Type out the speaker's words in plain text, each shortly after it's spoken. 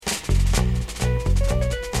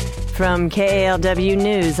From KALW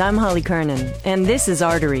News, I'm Holly Kernan, and this is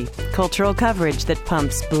Artery, cultural coverage that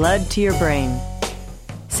pumps blood to your brain.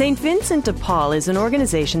 St. Vincent de Paul is an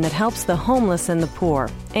organization that helps the homeless and the poor,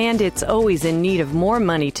 and it's always in need of more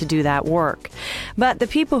money to do that work. But the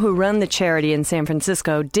people who run the charity in San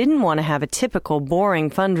Francisco didn't want to have a typical boring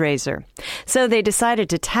fundraiser. So they decided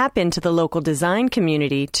to tap into the local design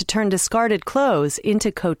community to turn discarded clothes into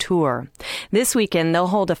couture. This weekend, they'll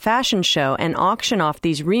hold a fashion show and auction off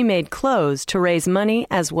these remade clothes to raise money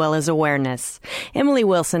as well as awareness. Emily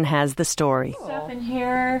Wilson has the story. Stuff in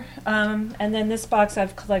here, and then this box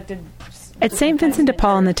I've collected. At St. Vincent de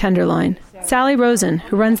Paul in the Tenderloin, Sally Rosen,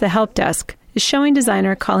 who runs the help desk, is showing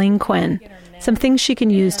designer Colleen Quinn some things she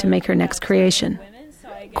can use to make her next creation.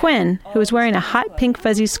 Quinn, who is wearing a hot pink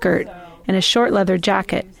fuzzy skirt and a short leather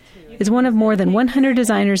jacket, is one of more than 100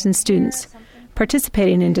 designers and students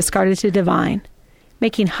participating in Discarded to Divine,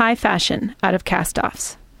 making high fashion out of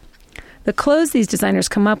cast-offs. The clothes these designers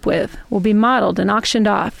come up with will be modeled and auctioned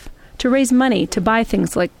off to raise money to buy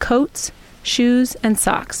things like coats, shoes, and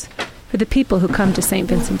socks for the people who come to St.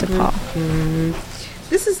 Vincent de Paul.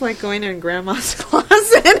 This is like going in Grandma's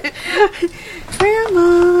closet.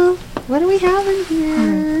 Grandma, what do we have in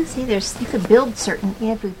here? See, you could build certain...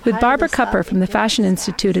 With Barbara Cupper from the Fashion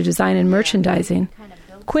Institute of Design and Merchandising,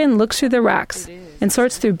 Quinn looks through the racks and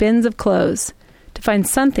sorts through bins of clothes to find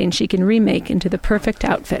something she can remake into the perfect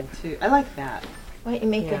outfit. I like that. Why don't you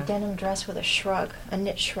make a denim dress with a shrug, a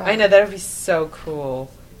knit shrug? I know, that would be so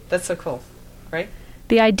cool. That's so cool, right?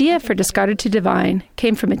 The idea for Discarded to Divine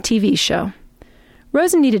came from a TV show.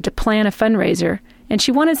 Rosen needed to plan a fundraiser, and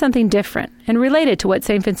she wanted something different and related to what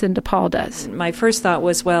St. Vincent de Paul does. My first thought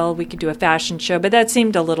was, well, we could do a fashion show, but that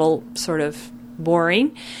seemed a little sort of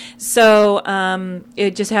boring. So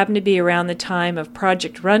it just happened to be around the time of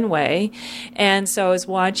Project Runway, and so I was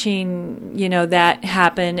watching, that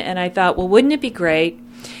happen, and I thought, well, wouldn't it be great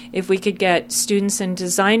if we could get students and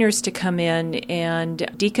designers to come in and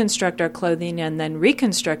deconstruct our clothing and then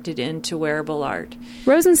reconstruct it into wearable art.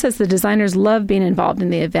 Rosen says the designers love being involved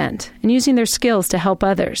in the event and using their skills to help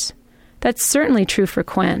others. That's certainly true for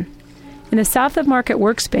Quinn. In the South of Market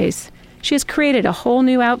workspace, she has created a whole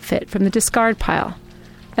new outfit from the discard pile.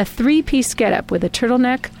 A 3-piece getup with a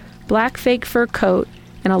turtleneck, black fake fur coat,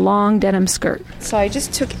 and a long denim skirt. So I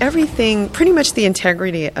just took everything, pretty much the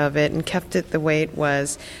integrity of it, and kept it the way it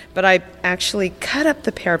was. But I actually cut up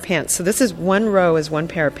the pair of pants. So this is one row is one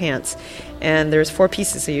pair of pants. And there's 4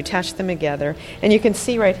 pieces, so you attach them together. And you can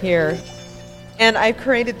see right here. And I've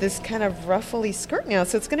created this kind of ruffly skirt now.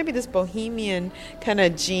 So it's going to be this bohemian kind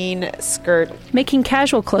of jean skirt. Making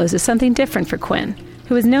casual clothes is something different for Quinn,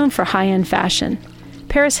 who is known for high-end fashion.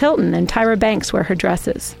 Paris Hilton and Tyra Banks wear her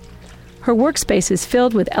dresses. Her workspace is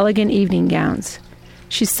filled with elegant evening gowns.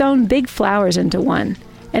 She's sewn big flowers into one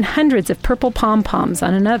and hundreds of purple pom-poms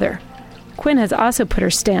on another. Quinn has also put her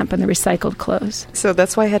stamp on the recycled clothes. So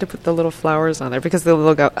that's why I had to put the little flowers on there, because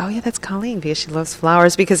they'll go, oh yeah, that's Colleen, because she loves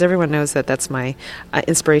flowers, because everyone knows that that's my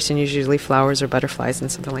inspiration, usually flowers or butterflies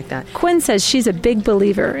and something like that. Quinn says she's a big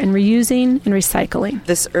believer in reusing and recycling.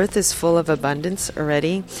 This earth is full of abundance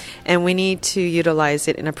already, and we need to utilize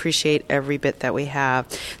it and appreciate every bit that we have.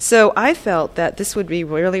 So I felt that this would be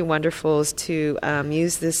really wonderful to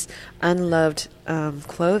use this unloved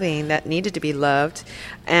clothing that needed to be loved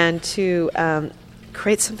and to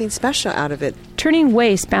create something special out of it. Turning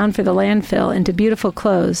waste bound for the landfill into beautiful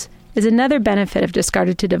clothes is another benefit of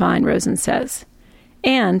Discarded to Divine, Rosen says.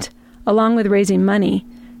 And, along with raising money,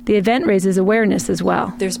 the event raises awareness as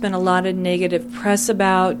well. There's been a lot of negative press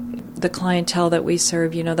about the clientele that we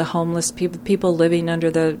serve, the homeless people living under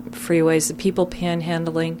the freeways, the people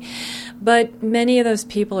panhandling. But many of those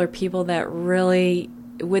people are people that really,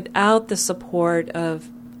 without the support of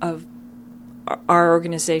our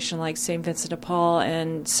organization like St. Vincent de Paul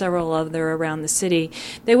and several other around the city,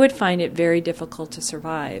 they would find it very difficult to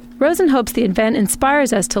survive. Rosen hopes the event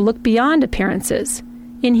inspires us to look beyond appearances,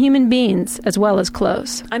 in human beings as well as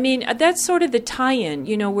clothes. I mean, that's sort of the tie-in.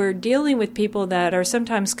 We're dealing with people that are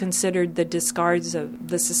sometimes considered the discards of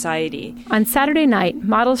the society. On Saturday night,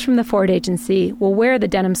 models from the Ford agency will wear the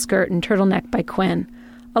denim skirt and turtleneck by Quinn,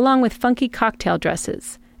 along with funky cocktail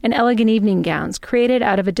dresses and elegant evening gowns created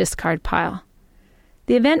out of a discard pile.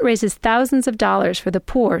 The event raises thousands of dollars for the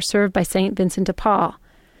poor served by St. Vincent de Paul,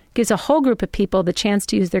 gives a whole group of people the chance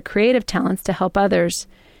to use their creative talents to help others,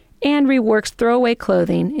 and reworks throwaway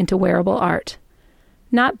clothing into wearable art.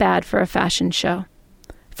 Not bad for a fashion show.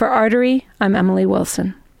 For Artery, I'm Emily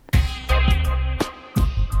Wilson.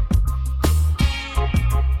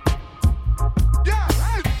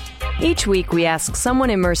 Each week, we ask someone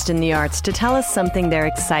immersed in the arts to tell us something they're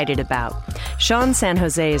excited about. Sean San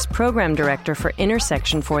Jose is program director for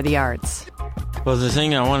Intersection for the Arts. Well, the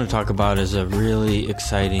thing I want to talk about is a really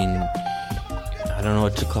exciting, I don't know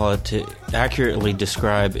what to call it, to accurately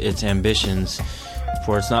describe its ambitions,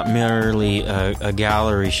 for it's not merely a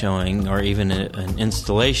gallery showing or even an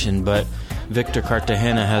installation, but Victor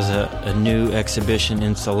Cartagena has a new exhibition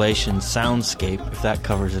installation, Soundscape, if that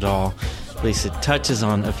covers it all. At least it touches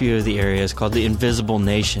on a few of the areas, called The Invisible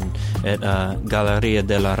Nation at Galeria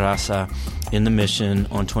de la Raza in the Mission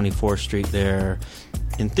on 24th Street there.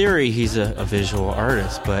 In theory, he's a visual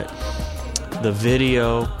artist, but the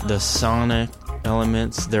video, the sonic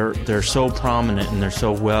elements, they're so prominent and they're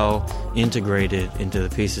so well integrated into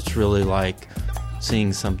the piece. It's really like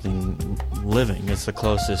seeing something living. It's the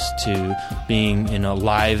closest to being in a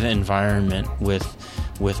live environment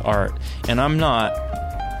with art. And I'm not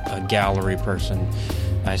a gallery person.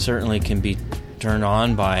 I certainly can be turned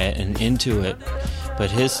on by it and into it, but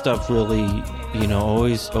his stuff really,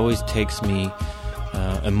 always takes me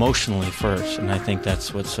emotionally first, and I think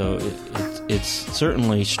that's what's so. It's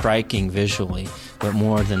certainly striking visually, but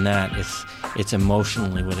more than that, it's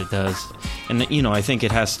emotionally what it does. And I think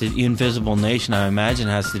it has to. Invisible Nation, I imagine,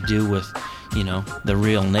 has to do with the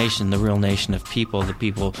real nation of people, the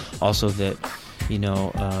people also that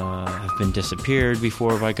have been disappeared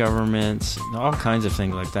before by governments, all kinds of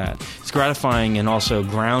things like that. It's gratifying and also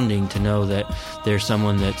grounding to know that there's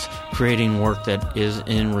someone that's creating work that is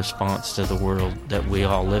in response to the world that we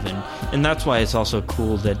all live in. And that's why it's also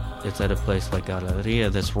cool that it's at a place like Galeria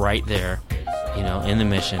that's right there, in the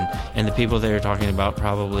Mission. And the people they're talking about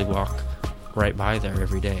probably walk right by there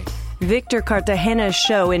every day. Victor Cartagena's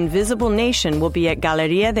show Invisible Nation will be at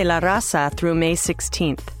Galeria de la Raza through May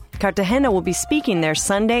 16th. Cartagena will be speaking there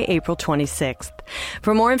Sunday, April 26th.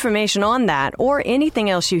 For more information on that or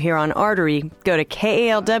anything else you hear on Artery, go to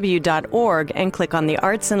kalw.org and click on the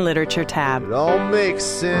Arts and Literature tab. It all makes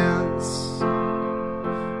sense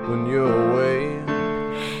when you're away.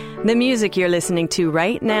 The music you're listening to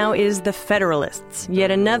right now is the Federalists,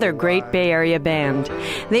 yet another great Bay Area band.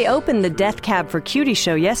 They opened the Death Cab for Cutie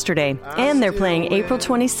show yesterday, and they're playing April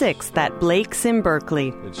 26th at Blake's in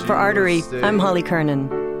Berkeley. For Artery, I'm Holly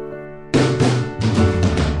Kernan.